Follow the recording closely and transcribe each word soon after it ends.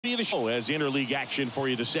The show has interleague action for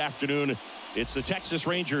you this afternoon. It's the Texas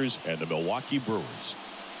Rangers and the Milwaukee Brewers.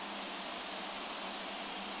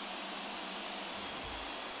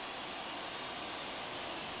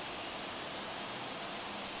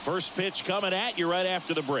 First pitch coming at you right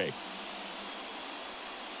after the break.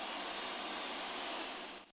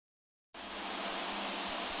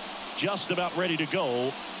 Just about ready to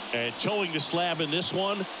go, and towing the slab in this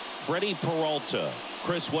one, Freddie Peralta.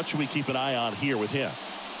 Chris, what should we keep an eye on here with him?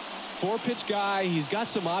 Four-pitch guy. He's got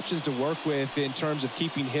some options to work with in terms of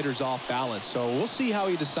keeping hitters off balance. So we'll see how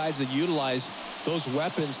he decides to utilize those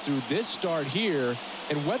weapons through this start here,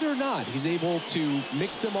 and whether or not he's able to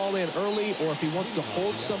mix them all in early, or if he wants to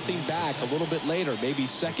hold something back a little bit later, maybe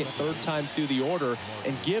second, third time through the order,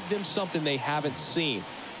 and give them something they haven't seen.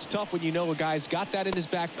 It's tough when you know a guy's got that in his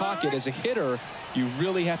back pocket. As a hitter, you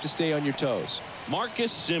really have to stay on your toes.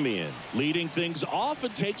 Marcus Semien leading things off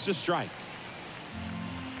and takes a strike.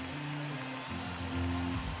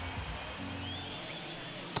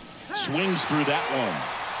 Swings through that one.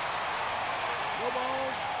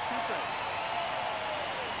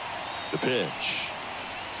 The pitch.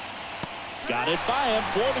 Got it by him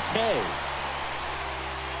for the K.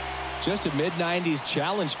 Just a mid-90s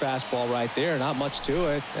challenge fastball right there. Not much to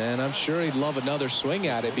it. And I'm sure he'd love another swing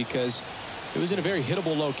at it because it was in a very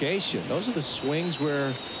hittable location. Those are the swings where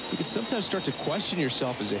you can sometimes start to question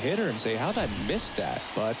yourself as a hitter and say, how did I miss that?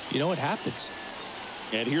 But, you know, it happens.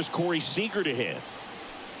 And here's Corey Seager to hit.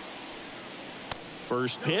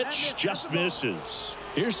 First pitch just misses.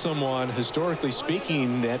 Here's someone, historically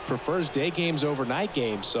speaking, that prefers day games over night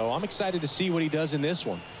games. So I'm excited to see what he does in this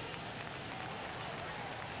one.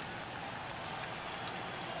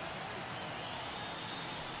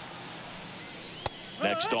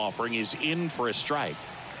 Next offering is in for a strike.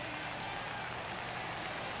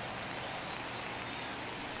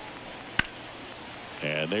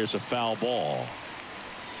 And there's a foul ball.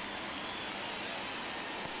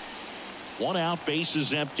 One out, base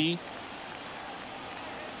is empty.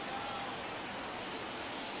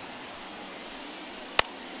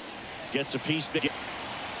 Gets a piece there.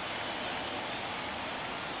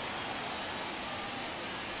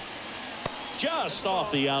 Just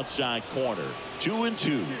off the outside corner.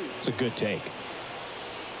 2-2. It's a good take.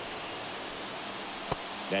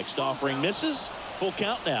 Next offering misses. Full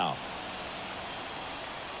count now.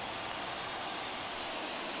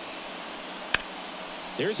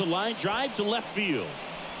 There's a line drive to left field.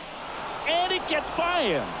 And it gets by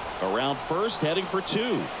him. Around first, heading for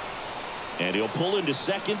two. And he'll pull into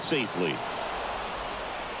second safely.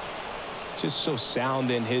 Just so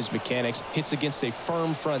sound in his mechanics. Hits against a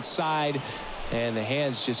firm front side. And the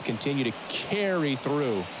hands just continue to carry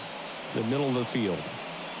through the middle of the field.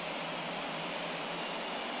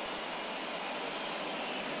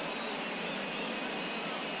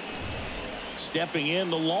 Stepping in,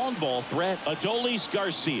 the long ball threat, Adolis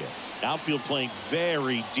Garcia. Outfield playing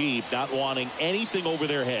very deep, not wanting anything over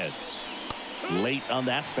their heads. Late on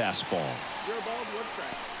that fastball.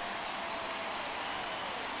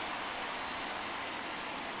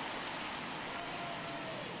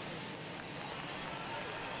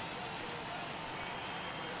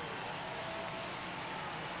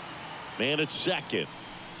 Man at second.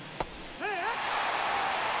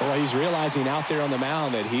 Well, he's realizing out there on the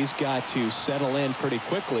mound that he's got to settle in pretty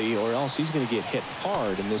quickly, or else he's going to get hit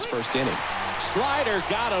hard in this first inning. Slider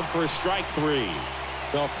got him for strike three.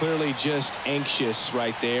 Well, clearly just anxious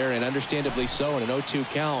right there, and understandably so. In an 0-2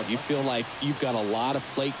 count, you feel like you've got a lot of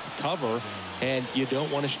plate to cover, and you don't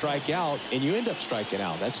want to strike out, and you end up striking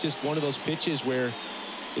out. That's just one of those pitches where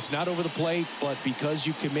it's not over the plate, but because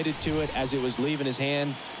you committed to it as it was leaving his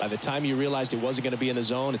hand, by the time you realized it wasn't going to be in the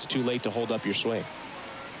zone, it's too late to hold up your swing.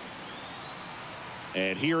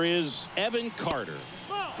 And here is Evan Carter.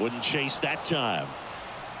 Wouldn't chase that time.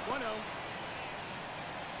 1-0.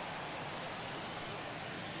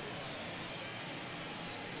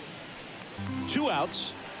 Two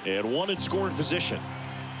outs and one in scoring position.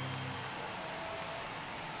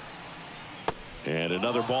 And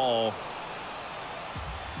another ball.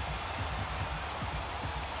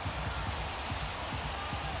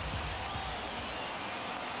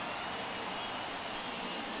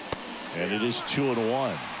 And it is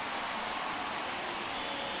 2-1.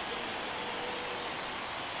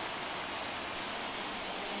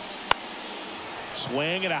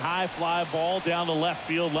 Swing and a high fly ball down the left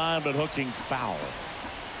field line, but hooking foul.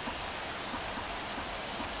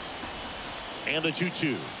 And the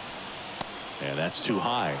 2-2. And that's too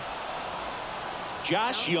high.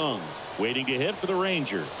 Josh Young waiting to hit for the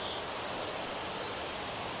Rangers.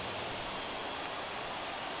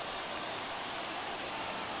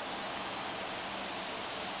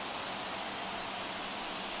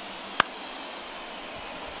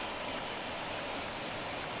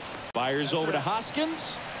 Fires over to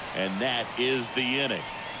Hoskins, and that is the inning.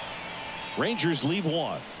 Rangers leave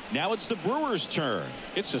one. Now it's the Brewers' turn.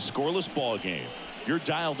 It's a scoreless ball game. You're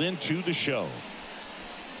dialed into the show.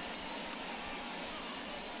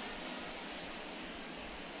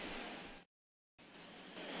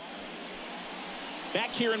 Back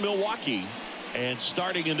here in Milwaukee, and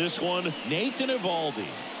starting in this one, Nathan Eovaldi.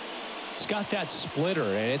 He's got that splitter,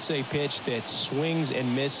 and it's a pitch that swings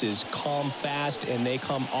and misses, come fast, and they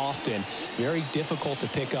come often. Very difficult to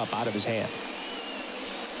pick up out of his hand.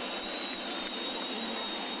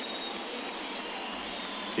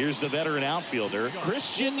 Here's the veteran outfielder,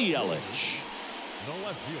 Christian Yelich. The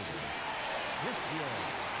left fielder, Christian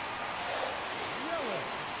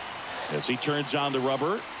Yelich. As he turns on the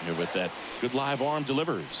rubber, and with that good live arm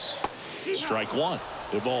delivers. Strike one.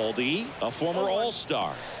 Eovaldi, a former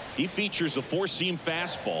All-Star. He features a four-seam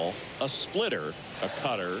fastball, a splitter, a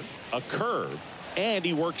cutter, a curve, and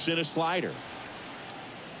he works in a slider.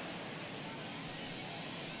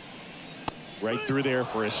 Right through there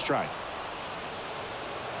for a strike.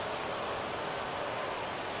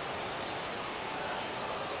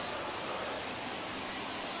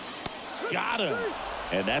 Got him.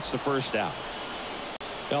 And that's the first out.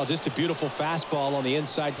 Well, just a beautiful fastball on the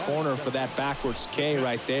inside corner for that backwards K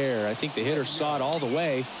right there. I think the hitter saw it all the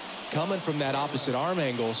way coming from that opposite arm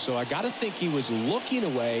angle. So I got to think he was looking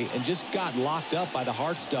away and just got locked up by the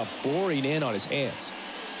hard stuff boring in on his hands.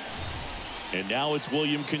 And now it's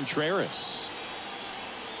William Contreras.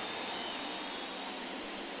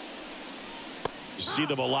 You see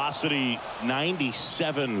the velocity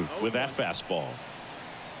 97 with that fastball.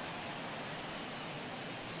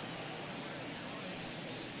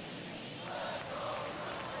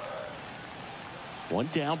 One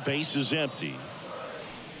down, base is empty.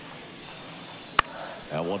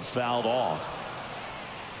 That one fouled off.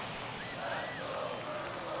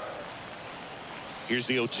 Here's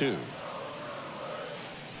the 0-2.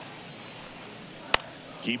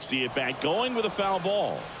 Keeps the at-bat going with a foul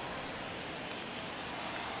ball.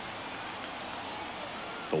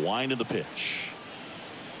 The wind of the pitch.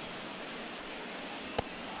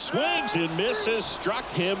 Swings and misses, struck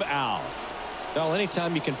him out. Well,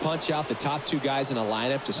 anytime you can punch out the top two guys in a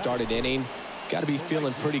lineup to start an inning, got to be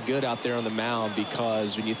feeling pretty good out there on the mound,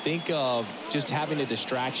 because when you think of just having a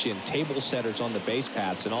distraction, table setters on the base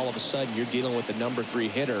paths, and all of a sudden you're dealing with the number 3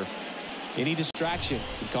 hitter, any distraction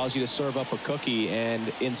can cause you to serve up a cookie,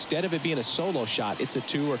 and instead of it being a solo shot, it's a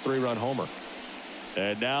 2 or 3 run homer.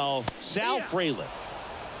 And now Sal Frelick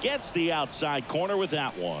gets the outside corner with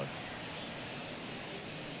that one.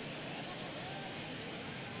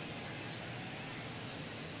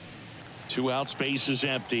 Two outs, base is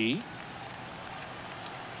empty.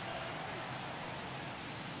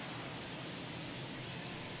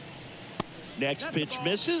 Next pitch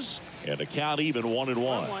misses, and the count even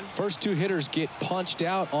 1-1. First two hitters get punched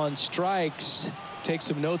out on strikes. Take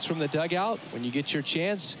some notes from the dugout. When you get your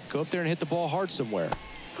chance, go up there and hit the ball hard somewhere.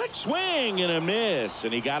 Swing and a miss,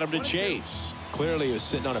 and he got him to chase. Clearly he was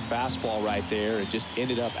sitting on a fastball right there. It just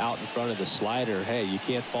ended up out in front of the slider. Hey, you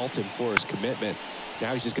can't fault him for his commitment.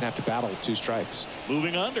 Now he's just going to have to battle with 2 strikes.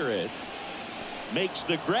 Moving under it. Makes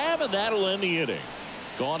the grab, and that'll end the inning.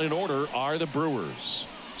 Gone in order are the Brewers.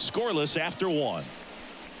 Scoreless after 1.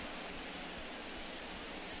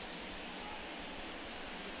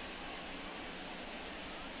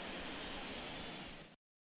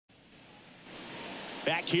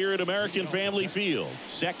 Back here at American Family Field.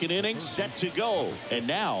 Second inning set to go. And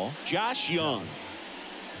now Josh Young.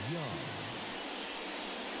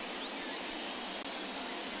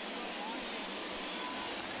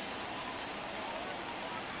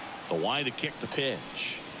 The wind to kick the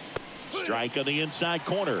pitch. Strike on the inside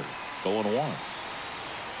corner. Going 1.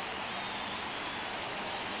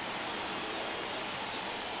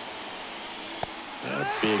 And a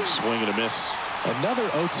big swing and a miss. Another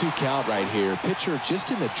 0-2 count right here. Pitcher just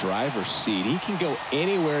in the driver's seat. He can go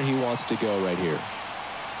anywhere he wants to go right here.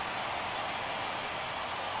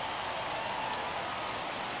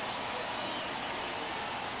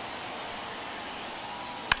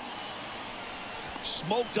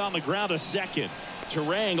 Smoked on the ground a second.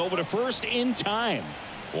 Terang over to first in time.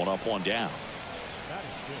 1 up, 1 down. That is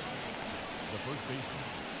good. The first baseman,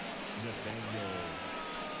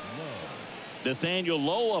 Nathaniel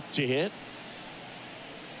Lowe up to hit.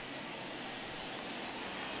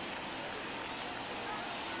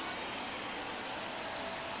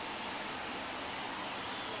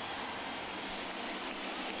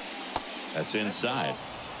 That's inside.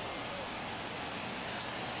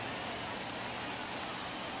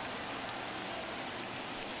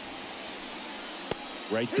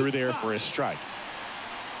 Right through there for a strike.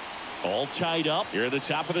 All tied up here at the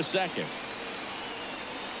top of the second.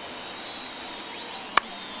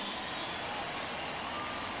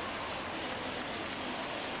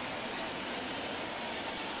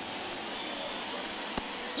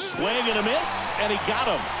 Swing and a miss, and he got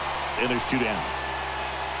him. And there's 2 down.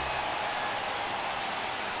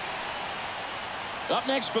 Up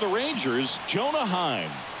next for the Rangers, Jonah Heim.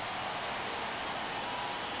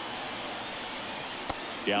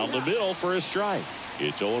 Down the middle for a strike.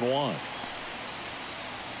 It's 0-1.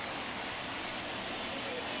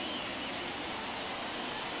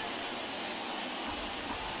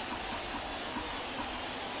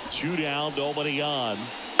 Two down, nobody on.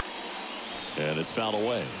 And it's fouled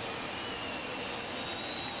away.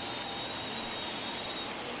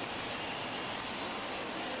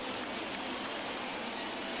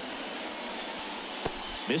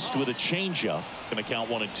 Missed with a changeup. Going to count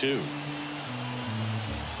 1-2.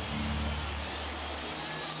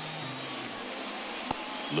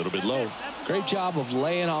 A little bit low. Great job of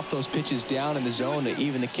laying off those pitches down in the zone to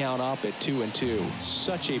even the count up at 2-2.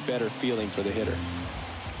 Such a better feeling for the hitter.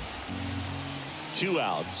 2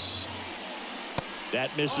 outs.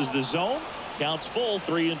 That misses the zone. Counts full,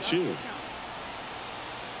 3-2.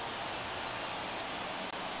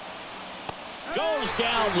 Goes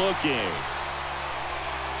down looking.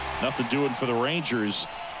 Nothing doing for the Rangers.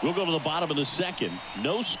 We'll go to the bottom of the second.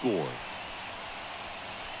 No score.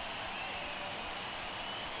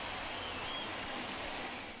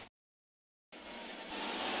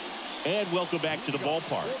 And welcome back to the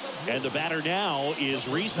ballpark. And the batter now is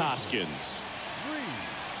Rhys Hoskins.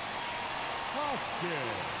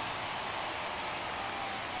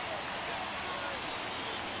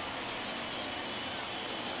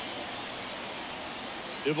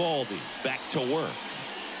 Eovaldi back to work.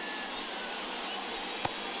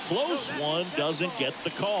 Close one, doesn't get the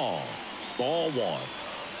call. Ball 1.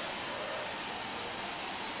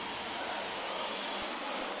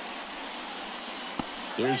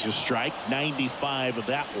 There's a strike, 95 of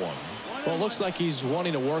that one. Well, it looks like he's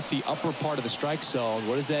wanting to work the upper part of the strike zone.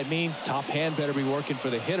 What does that mean? Top hand better be working for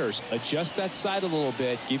the hitters. Adjust that side a little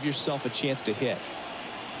bit. Give yourself a chance to hit.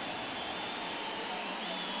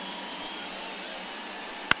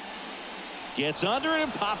 Gets under it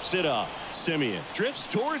and pops it up. Simeon drifts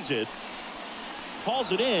towards it.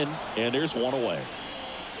 Hauls it in, and there's 1 away.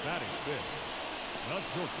 Batting fifth, the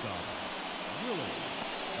shortstop, Willie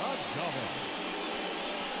Adames.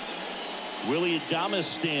 Willie Adames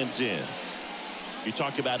stands in. You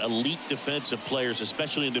talk about elite defensive players,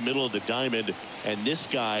 especially in the middle of the diamond, and this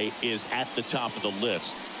guy is at the top of the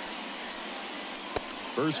list.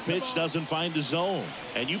 First pitch doesn't find the zone.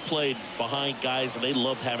 And you played behind guys, and they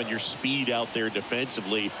love having your speed out there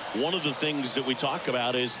defensively. One of the things that we talk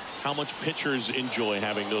about is how much pitchers enjoy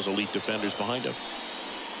having those elite defenders behind them.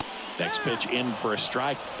 Next pitch in for a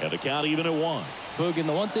strike, and the count even at 1. Boog, and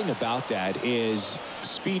the one thing about that is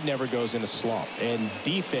speed never goes in a slump, and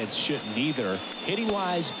defense shouldn't either. Hitting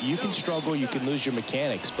wise, you can struggle, you can lose your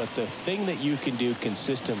mechanics, but the thing that you can do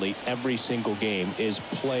consistently every single game is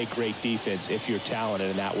play great defense if you're talented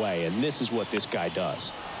in that way, and this is what this guy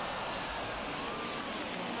does.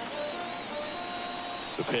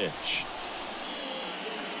 The pitch.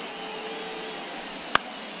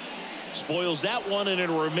 Spoils that one, and it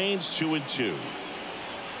remains 2-2.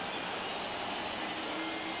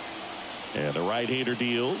 And the right-hander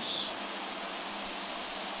deals.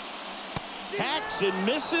 Hacks and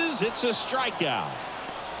misses. It's a strikeout.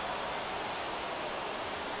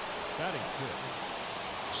 Batting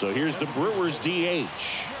fifth. So here's the Brewers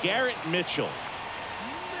DH, Garrett Mitchell.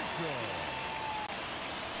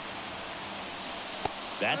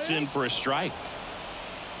 That's in for a strike.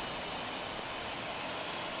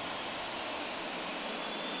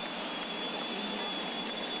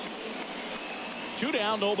 Two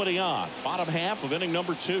down, nobody on. Bottom half of inning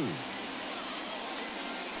number 2.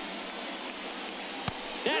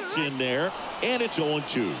 That's in there, and it's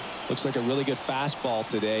 0-2. Looks like a really good fastball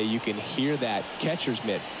today. You can hear that catcher's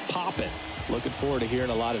mitt popping. Looking forward to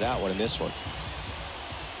hearing a lot of that one in this one.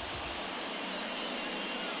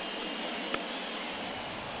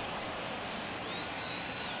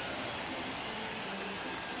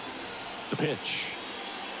 The pitch.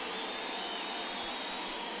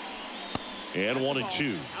 And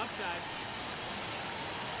 1-2.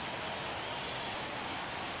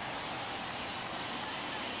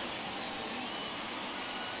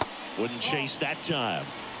 Wouldn't chase that time.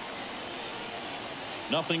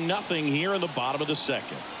 0-0 here in the bottom of the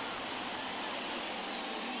second.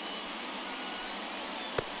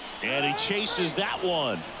 And he chases that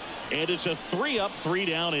one. And it's a 3-up,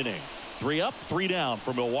 3-down inning. 3 up, 3 down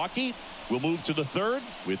for Milwaukee. We'll move to the third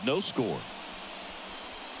with no score.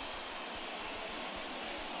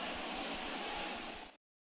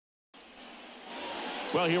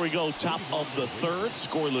 Well, here we go. Top of the third,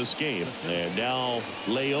 scoreless game. And now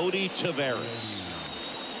Leody Taveras.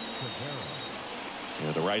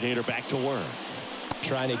 And the right-hander back to work.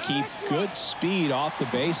 Trying to keep good speed off the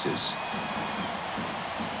bases.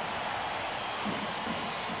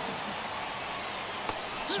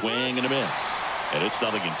 Swing and a miss. And it's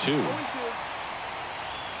 0-2.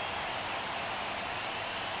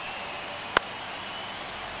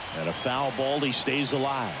 And a foul ball. He stays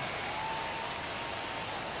alive.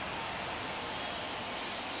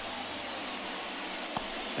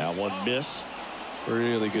 That one missed.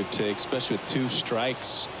 Really good take, especially with 2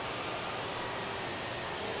 strikes.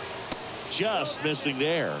 Just missing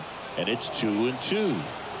there. And it's 2-2.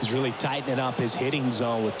 He's really tightening up his hitting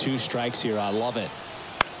zone with 2 strikes here. I love it.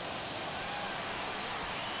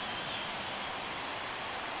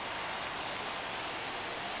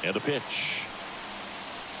 And the pitch.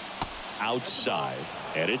 Outside.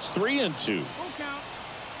 And it's 3-2.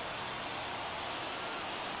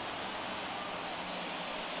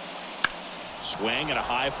 Swing and a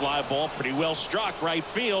high fly ball. Pretty well struck. Right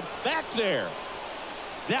field. Back there.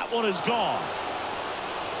 That one is gone.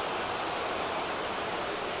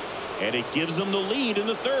 And it gives them the lead in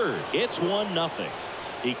the third. It's 1-0.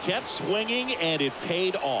 He kept swinging and it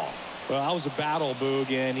paid off. Well, that was a battle,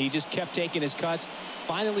 Boog, and he just kept taking his cuts.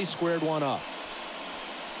 Finally squared one up.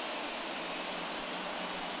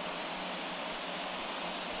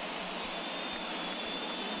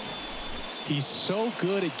 He's so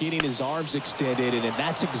good at getting his arms extended, and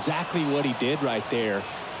that's exactly what he did right there.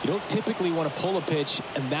 You don't typically want to pull a pitch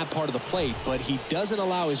in that part of the plate, but he doesn't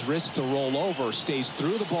allow his wrists to roll over, stays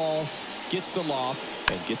through the ball, gets the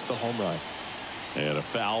loft, and gets the home run. And a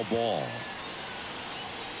foul ball.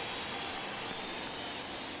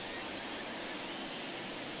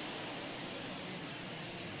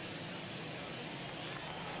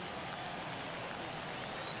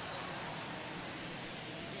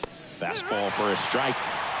 Fastball for a strike.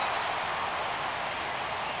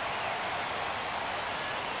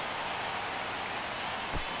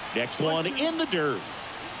 Next one in the dirt.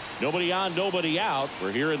 Nobody on, nobody out.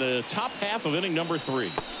 We're here in the top half of inning number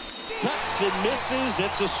 3. Cuts and misses.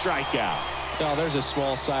 It's a strikeout. Oh, there's a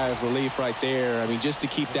small sigh of relief right there. I mean, just to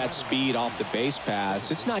keep that speed off the base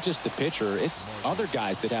paths, it's not just the pitcher, it's other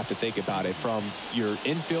guys that have to think about it. From your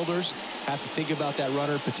infielders have to think about that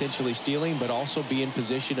runner potentially stealing, but also be in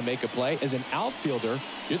position to make a play. As an outfielder,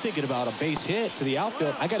 you're thinking about a base hit to the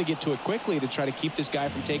outfield. I got to get to it quickly to try to keep this guy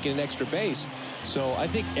from taking an extra base. So I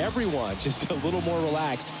think everyone just a little more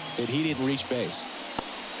relaxed that he didn't reach base.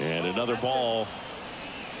 And another ball.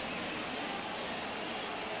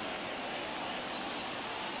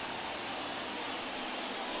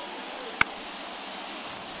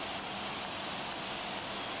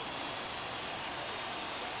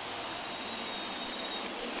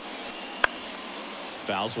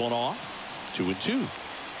 Fouls one off. 2-2.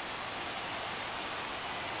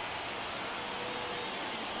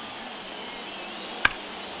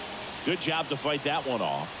 Good job to fight that one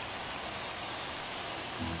off.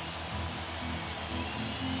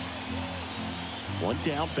 One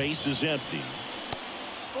down, base is empty.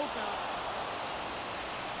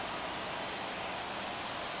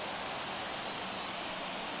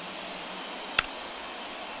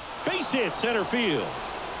 Base hit center field.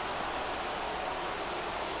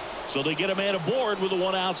 So they get a man aboard with a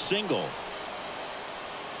 1-out single.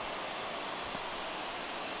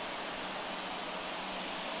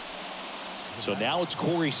 So now it's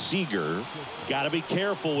Corey Seager. Got to be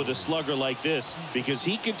careful with a slugger like this because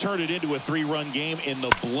he can turn it into a 3-run game in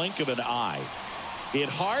the blink of an eye. Hit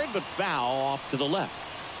hard but foul off to the left.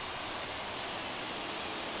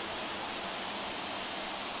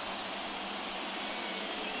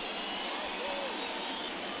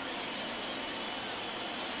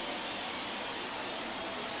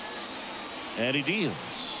 And he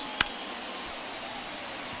deals.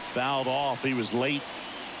 Fouled off. He was late.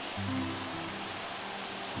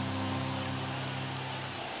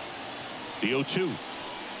 The 0-2.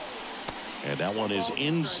 And that one is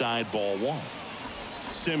inside ball 1.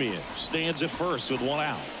 Simeon stands at first with 1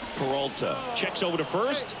 out. Peralta checks over to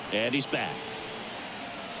first, and he's back.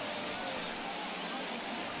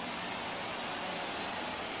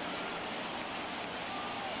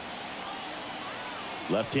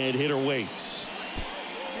 Left-hand hitter waits.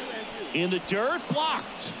 In the dirt,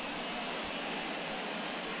 blocked.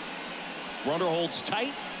 Runner holds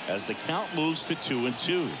tight as the count moves to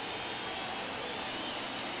 2-2.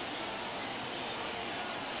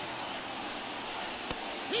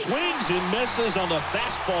 Swings and misses on the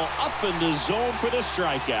fastball up in the zone for the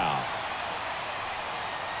strikeout.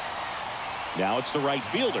 Now it's the right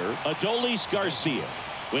fielder, Adolis Garcia.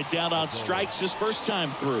 Went down on strikes his first time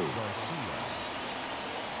through.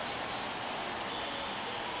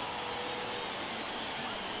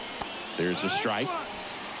 There's a strike.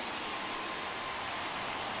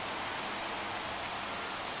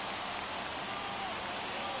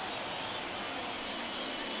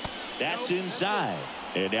 That's inside.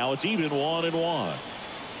 And now it's even 1-1.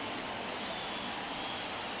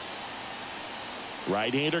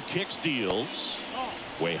 Right-hander kicks, deals.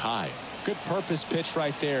 Way high. Good purpose pitch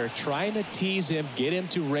right there. Trying to tease him, get him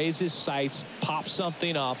to raise his sights, pop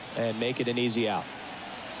something up, and make it an easy out.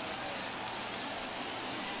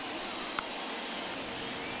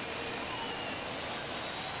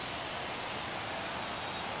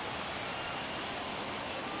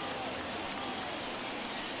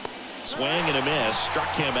 Swing and a miss. Struck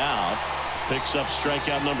him out. Picks up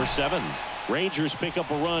strikeout number 7. Rangers pick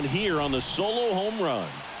up a run here on the solo home run.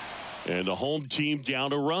 And the home team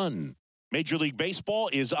down a run. Major League Baseball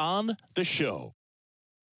is on the show.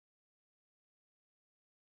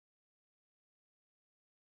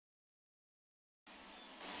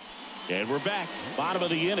 And we're back. Bottom of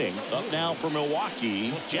the inning. Up now for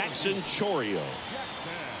Milwaukee, Jackson Chourio.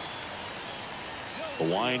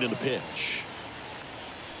 The wind and the pitch.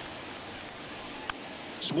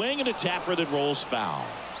 Swing and a tapper that rolls foul.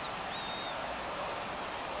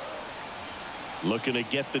 Looking to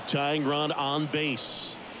get the tying run on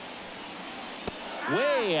base.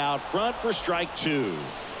 Way out front for strike 2.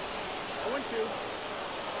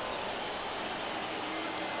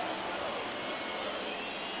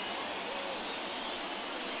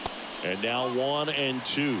 0-2. And now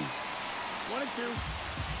 1-2. 1-2.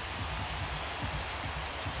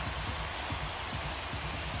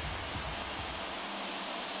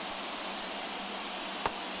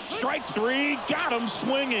 Strike 3, got him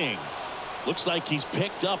swinging. Looks like he's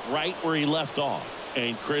picked up right where he left off.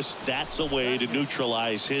 And Chris, that's a way to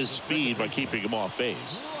neutralize his speed by keeping him off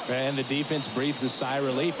base. And the defense breathes a sigh of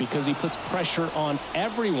relief because he puts pressure on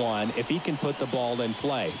everyone if he can put the ball in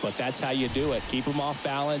play. But that's how you do it. Keep him off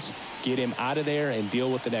balance, get him out of there, and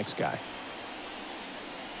deal with the next guy.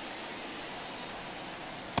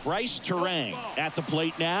 Bryce Terang at the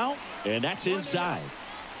plate now, and that's inside.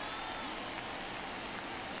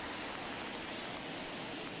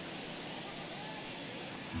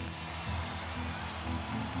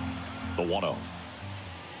 The 1-0.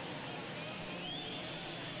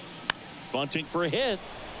 Bunting for a hit.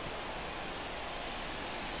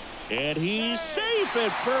 And he's safe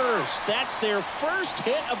at first. That's their first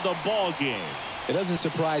hit of the ball game. It doesn't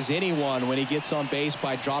surprise anyone when he gets on base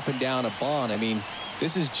by dropping down a bunt. I mean,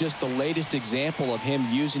 this is just the latest example of him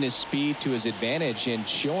using his speed to his advantage and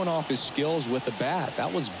showing off his skills with the bat.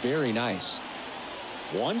 That was very nice.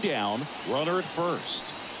 One down, runner at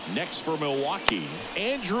first. Next for Milwaukee,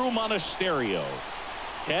 Andrew Monasterio.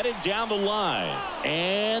 Headed down the line,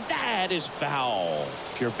 and that is foul.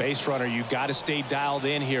 If you're a base runner, you got to stay dialed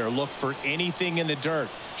in here. Look for anything in the dirt.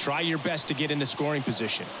 Try your best to get into scoring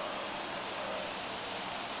position.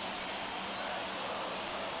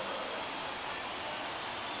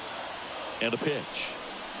 And a pitch.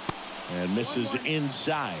 And misses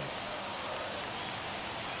inside.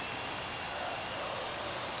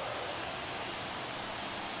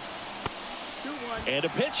 And a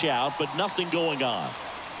pitch out, but nothing going on.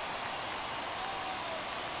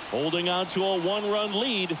 Holding on to a 1-run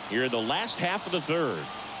lead here in the last half of the third.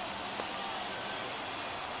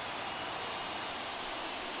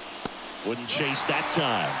 Wouldn't chase that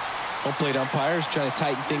time. Home plate umpires trying to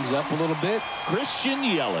tighten things up a little bit. Christian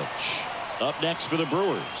Yelich up next for the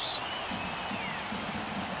Brewers.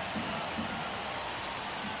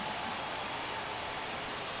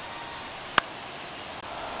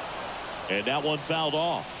 And that one fouled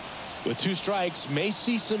off. With 2 strikes, may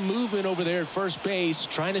see some movement over there at first base,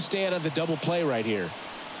 trying to stay out of the double play right here.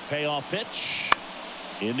 Payoff pitch.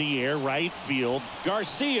 In the air, right field.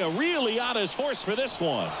 Garcia really on his horse for this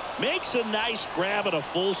one. Makes a nice grab at a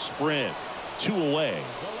full sprint. 2 away.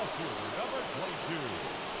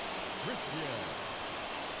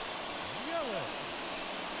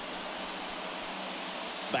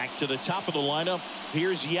 Back to the top of the lineup.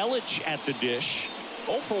 Here's Yelich at the dish.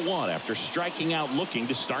 0 for 1 after striking out looking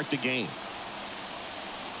to start the game.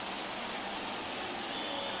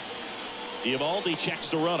 Eovaldi checks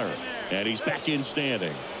the runner, and he's back in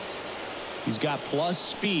standing. He's got plus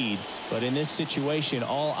speed, but in this situation,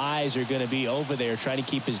 all eyes are going to be over there trying to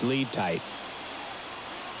keep his lead tight.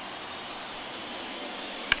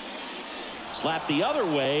 Slap the other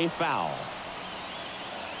way, foul.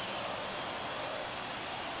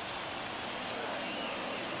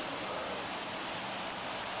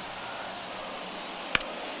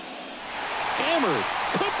 hammered.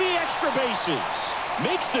 Could be extra bases.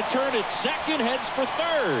 Makes the turn at second, heads for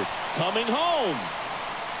third. Coming home.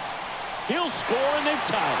 He'll score, and they've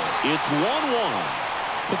tied it. It's 1-1.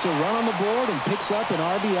 Puts a run on the board and picks up an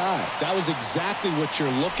RBI. That was exactly what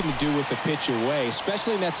you're looking to do with the pitch away,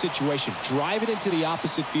 especially in that situation. Drive it into the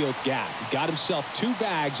opposite field gap. He got himself 2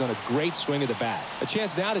 bags on a great swing of the bat. A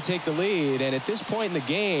chance now to take the lead, and at this point in the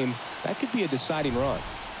game, that could be a deciding run.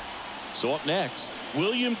 So up next,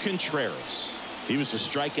 William Contreras. He was a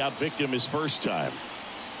strikeout victim his first time.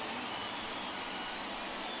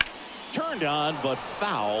 Turned on, but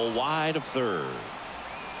foul wide of third.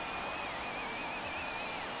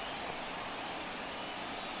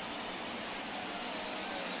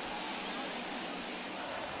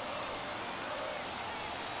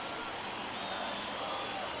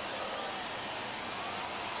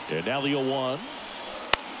 And now the 0-1.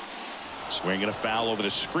 Swinging a foul over the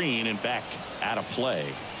screen and back out of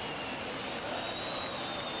play.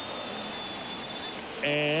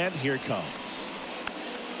 And here it comes.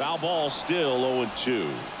 Foul ball, still 0-2.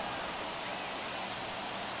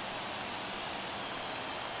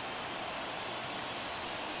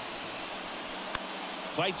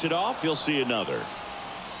 Fights it off. He'll see another.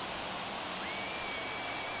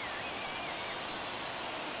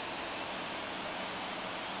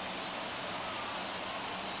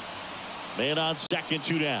 Man on second,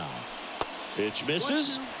 2 down. Pitch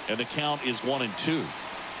misses, and the count is 1-2.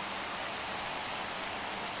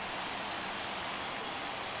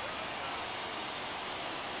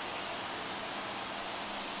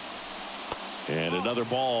 And another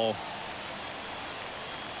ball.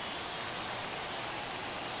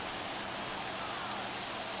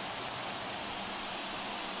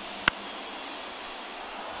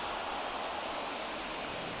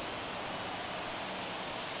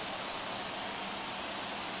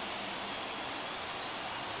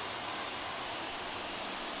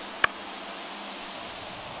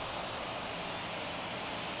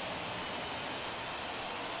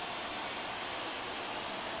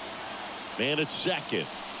 Man at second.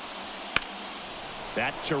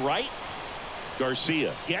 That to right.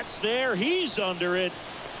 Garcia gets there. He's under it.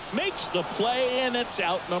 Makes the play, and it's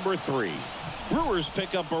out number 3. Brewers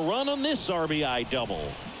pick up a run on this RBI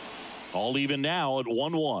double. All even now at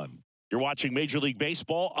 1-1. You're watching Major League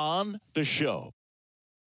Baseball on The Show.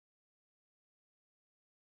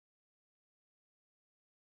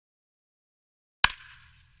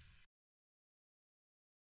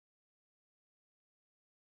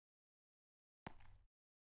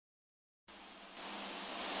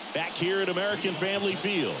 Back here at American Family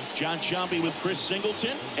Field, John Sciambi with Chris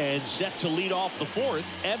Singleton, and set to lead off the 4th,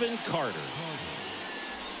 Evan Carter.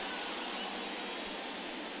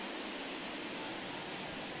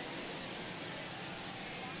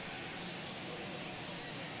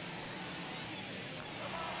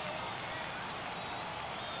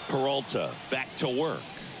 Peralta back to work,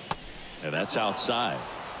 and that's outside.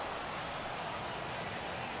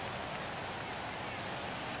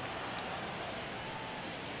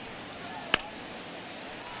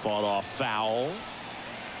 Fought off foul.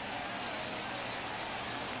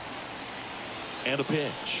 And a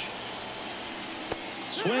pitch.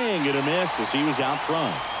 Swing and a miss as he was out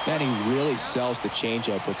front. Man, he really sells the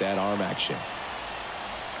changeup with that arm action.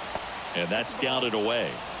 And that's down and away.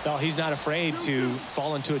 Well, he's not afraid to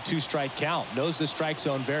fall into a 2-strike count. Knows the strike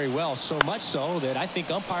zone very well, so much so that I think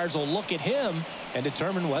umpires will look at him and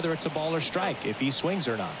determine whether it's a ball or strike, if he swings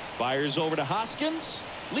or not. Fires over to Hoskins.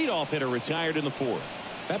 Leadoff hitter retired in the 4th.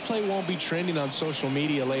 That play won't be trending on social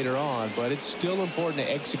media later on, but it's still important to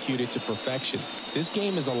execute it to perfection. This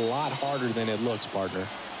game is a lot harder than it looks, partner.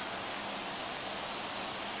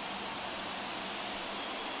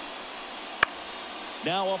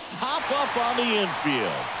 Now a pop-up on the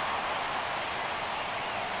infield.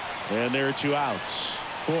 And there are 2 outs.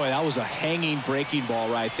 Boy, that was a hanging breaking ball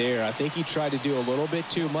right there. I think he tried to do a little bit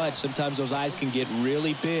too much. Sometimes those eyes can get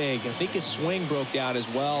really big. I think his swing broke down as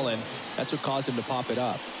well, and that's what caused him to pop it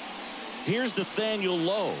up. Here's Nathaniel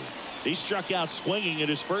Lowe. He struck out swinging at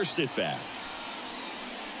his first at-bat.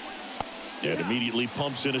 And immediately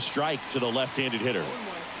pumps in a strike to the left-handed hitter.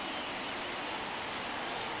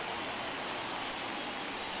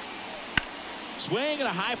 Swing and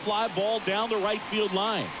a high fly ball down the right field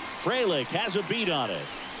line. Frelick has a beat on it.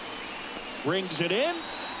 Brings it in,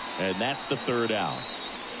 and that's the 3rd out.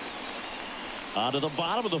 On to the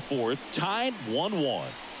bottom of the 4th, tied 1-1.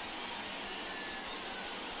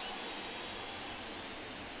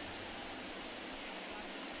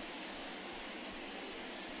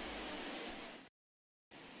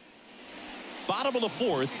 Bottom of the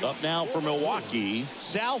 4th, up now for Milwaukee,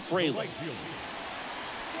 Sal Frelick.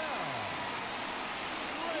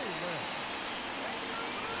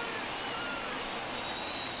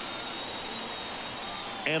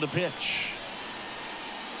 And a pitch.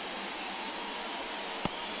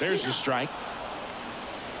 There's the strike.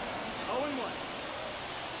 0-1.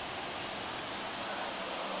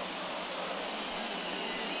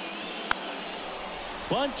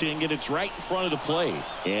 Bunting, and it's right in front of the plate.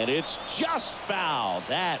 And it's just foul.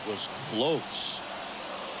 That was close.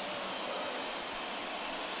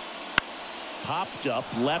 Popped up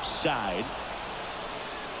left side.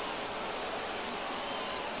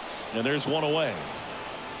 And there's one away.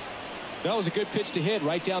 That was a good pitch to hit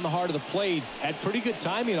right down the heart of the plate. Had pretty good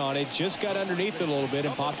timing on it. Just got underneath it a little bit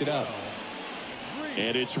and popped it up.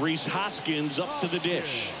 And it's Rhys Hoskins up to the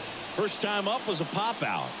dish. First time up was a pop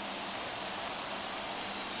out.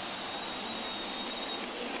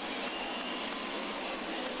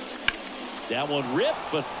 That one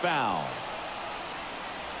ripped, but foul.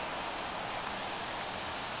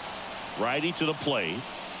 Righty to the plate.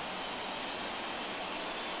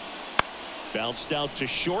 Bounced out to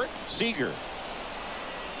short. Seager.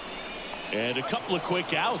 And a couple of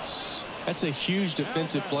quick outs. That's a huge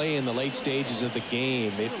defensive play in the late stages of the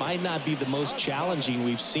game. It might not be the most challenging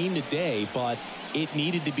we've seen today, but it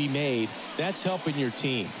needed to be made. That's helping your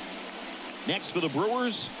team. Next for the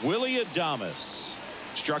Brewers, Willie Adames.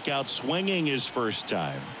 Struck out swinging his first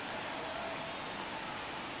time.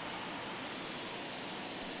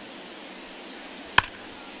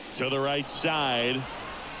 To the right side.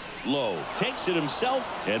 Low takes it himself,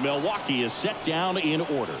 and Milwaukee is set down in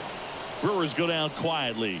order. Brewers go down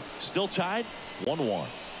quietly. Still tied 1-1.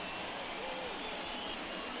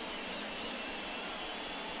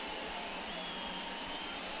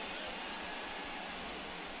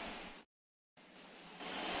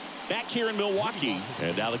 Back here in Milwaukee,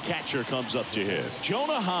 and now the catcher comes up to him.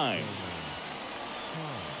 Jonah Heim.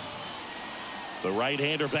 The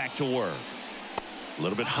right-hander back to work. A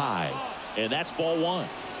little bit high, and that's ball one.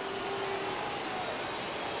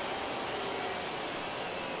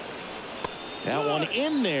 That one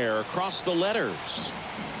in there across the letters.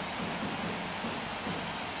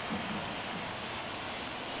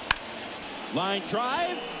 Line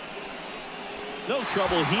drive. No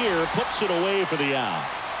trouble here. Puts it away for the out.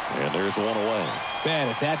 And there's one away. Man,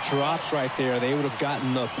 if that drops right there, they would have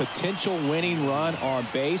gotten the potential winning run on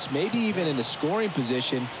base, maybe even in a scoring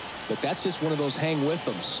position. But that's just one of those hang with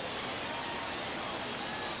thems.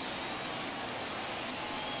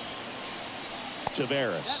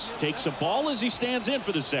 Tavares takes a ball as he stands in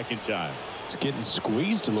for the second time. It's getting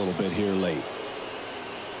squeezed a little bit here late.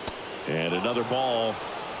 And another ball.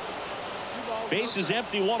 Base is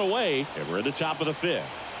empty, one away, and we're at the top of the fifth.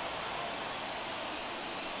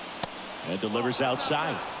 And delivers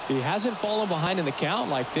outside. He hasn't fallen behind in the count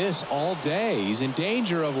like this all day. He's in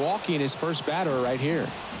danger of walking his first batter right here.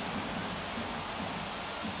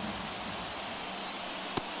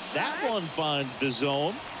 That one finds the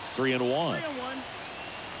zone. 3-1.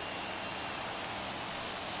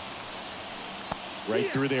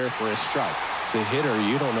 Right through there for a strike. As a hitter,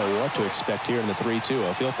 you don't know what to expect here in the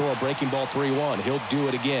 3-2. If he'll throw a breaking ball 3-1, he'll do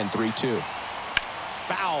it again 3-2.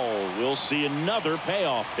 Foul. We'll see another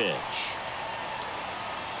payoff pitch.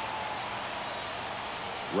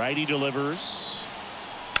 Righty delivers.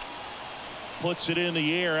 Puts it in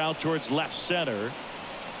the air out towards left center.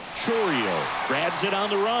 Churio grabs it on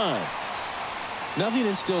the run. Nothing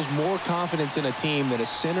instills more confidence in a team than a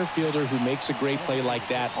center fielder who makes a great play like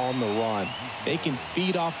that on the run. They can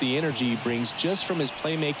feed off the energy he brings just from his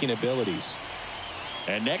playmaking abilities.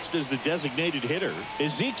 And next is the designated hitter,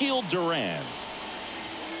 Ezekiel Duran.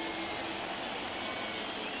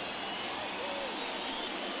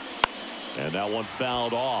 And that one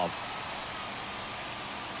fouled off.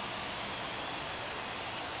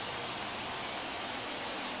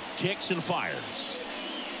 Kicks and fires.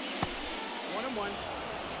 1-1.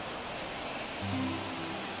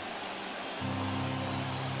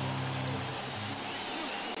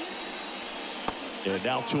 And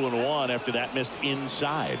now 2-1 after that missed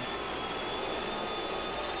inside.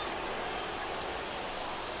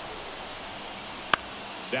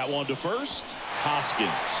 That one to first.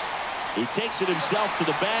 Hoskins. He takes it himself to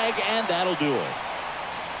the bag, and that'll do it.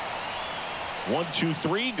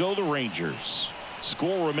 1-2-3 go the Rangers.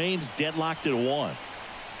 Score remains deadlocked at 1.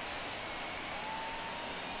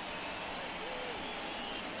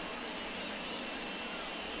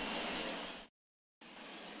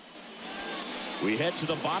 We head to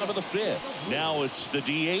the bottom of the fifth. Now it's the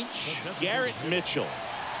DH, Garrett Mitchell.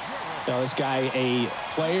 Now this guy, a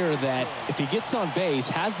player that if he gets on base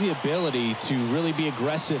has the ability to really be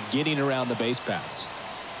aggressive getting around the base paths.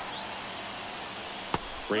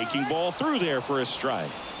 Breaking ball through there for a strike.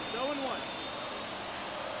 0-1.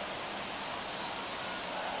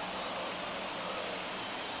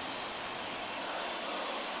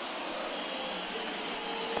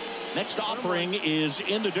 Next offering is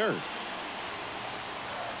in the dirt.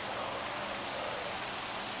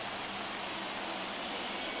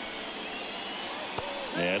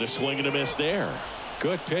 And a swing and a miss there.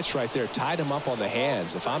 Good pitch right there. Tied him up on the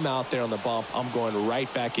hands. If I'm out there on the bump, I'm going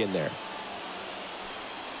right back in there.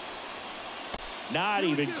 Not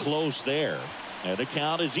even close there. And the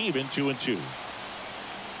count is even, 2-2.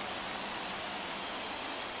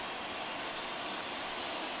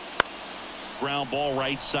 Ground ball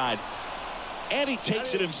right side. And he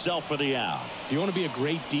takes it himself for the out. If you want to be a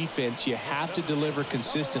great defense, you have to deliver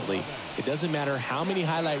consistently. It doesn't matter how many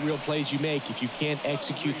highlight reel plays you make if you can't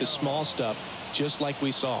execute the small stuff, just like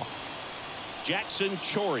we saw. Jackson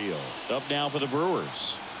Chourio up now for the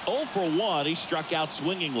Brewers. 0 for 1. He struck out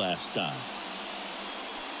swinging last time.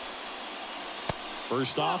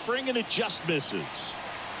 First offering, and it just misses.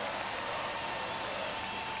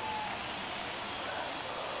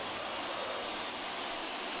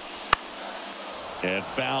 And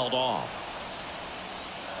fouled off.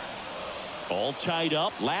 All tied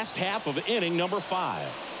up. Last half of inning number 5.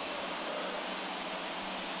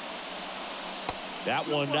 That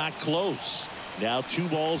one not close. Now 2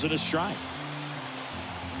 balls and a strike.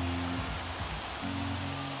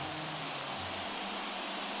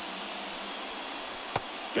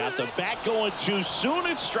 Got the bat going too soon.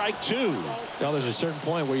 It's strike 2. Now there's a certain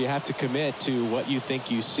point where you have to commit to what you think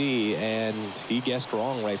you see, and he guessed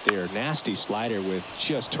wrong right there. Nasty slider with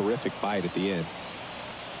just terrific bite at the end.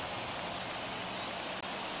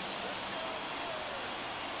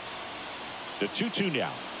 The 2-2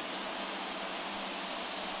 now.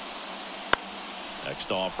 Next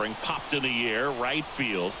offering popped in the air, right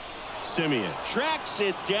field. Simeon tracks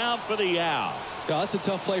it down for the out. Yeah, that's a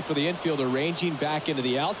tough play for the infielder, ranging back into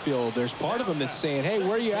the outfield. There's part of him that's saying, hey,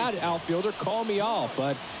 where are you at, outfielder? Call me off.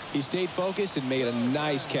 But he stayed focused and made a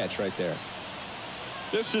nice catch right there.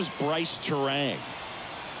 This is Bryce Terang.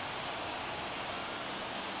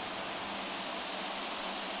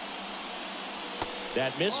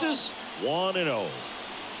 That misses. 1-0.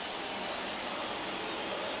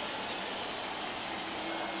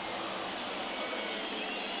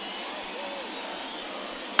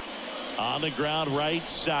 On the ground right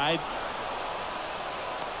side.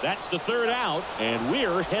 That's the 3rd out, and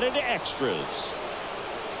we're headed to extras.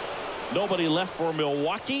 Nobody left for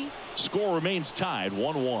Milwaukee. Score remains tied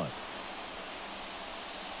 1-1.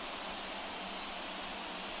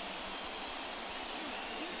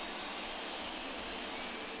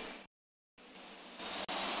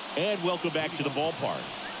 And welcome back to the ballpark.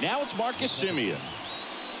 Now it's Marcus Simeon.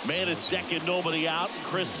 Man at second, nobody out.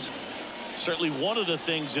 Chris, certainly one of the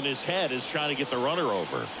things in his head is trying to get the runner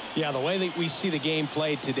over. Yeah, the way that we see the game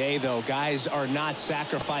played today, though, guys are not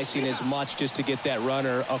sacrificing as much just to get that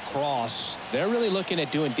runner across. They're really looking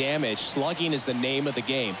at doing damage. Slugging is the name of the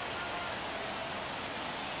game.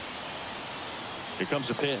 Here comes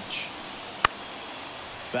a pitch.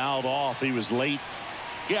 Fouled off. He was late.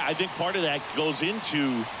 Yeah, I think part of that goes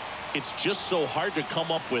into it's just so hard to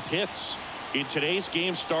come up with hits. In today's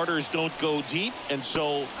game, starters don't go deep, and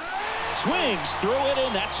so swings through it,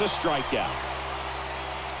 and that's a strikeout.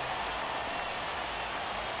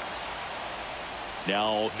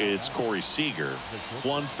 Now it's Corey Seager,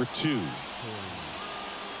 1 for 2.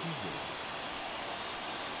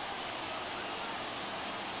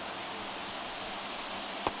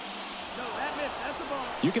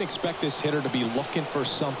 You can expect this hitter to be looking for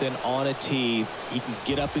something on a tee. He can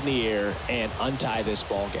get up in the air and untie this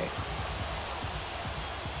ball game.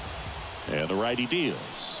 And the righty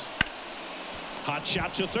deals. Hot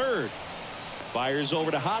shot to third. Fires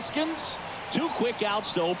over to Hoskins. 2 quick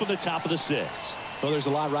outs to open the top of the 6th. Well, there's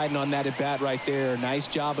a lot riding on that at bat right there. Nice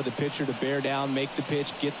job of the pitcher to bear down, make the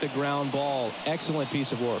pitch, get the ground ball. Excellent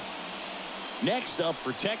piece of work. Next up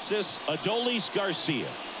for Texas, Adolis Garcia.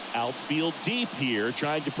 Outfield deep here,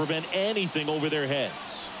 trying to prevent anything over their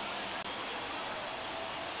heads.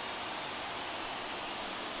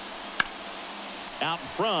 Out in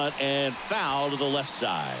front and foul to the left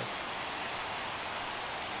side.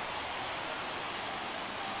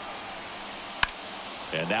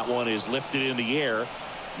 And that one is lifted in the air.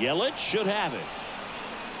 Yelich should have it.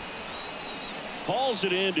 Hauls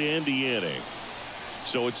it in to end the inning.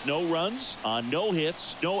 So it's no runs on no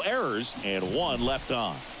hits, no errors, and 1 left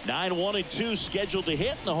on. 9, 1, and 2 scheduled to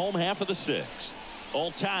hit in the home half of the 6th. All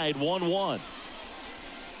tied 1-1.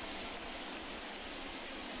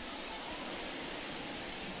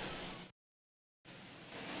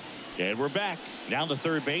 And we're back. Now the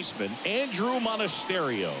third baseman, Andrew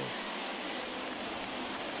Monasterio.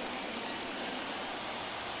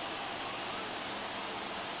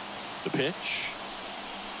 The pitch.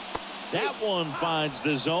 That one finds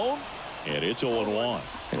the zone, and it's 0-1.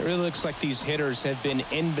 And it really looks like these hitters have been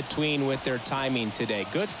in between with their timing today.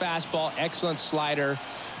 Good fastball, excellent slider,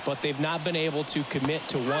 but they've not been able to commit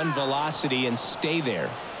to one velocity and stay there.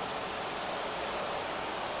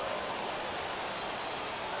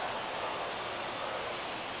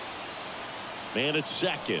 Man at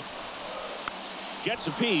second. Gets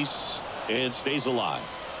a piece and stays alive.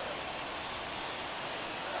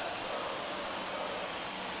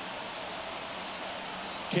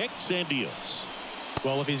 Kicks and deals.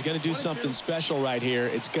 Well, if he's going to do something special right here,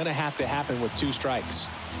 it's going to have to happen with 2 strikes.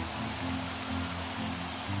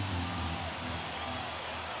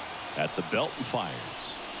 At the belt and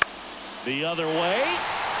fires. The other way.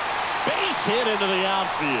 Base hit into the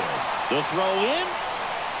outfield. The throw in.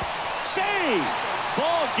 Save.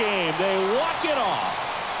 Ball game. They walk it off.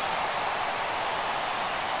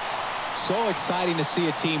 So exciting to see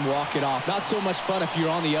a team walk it off. Not so much fun if you're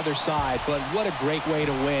on the other side, but what a great way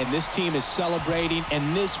to win. This team is celebrating,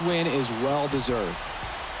 and this win is well deserved.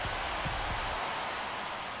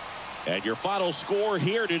 And your final score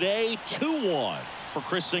here today, 2-1. For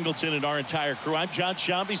Chris Singleton and our entire crew, I'm John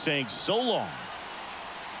Shambi saying so long.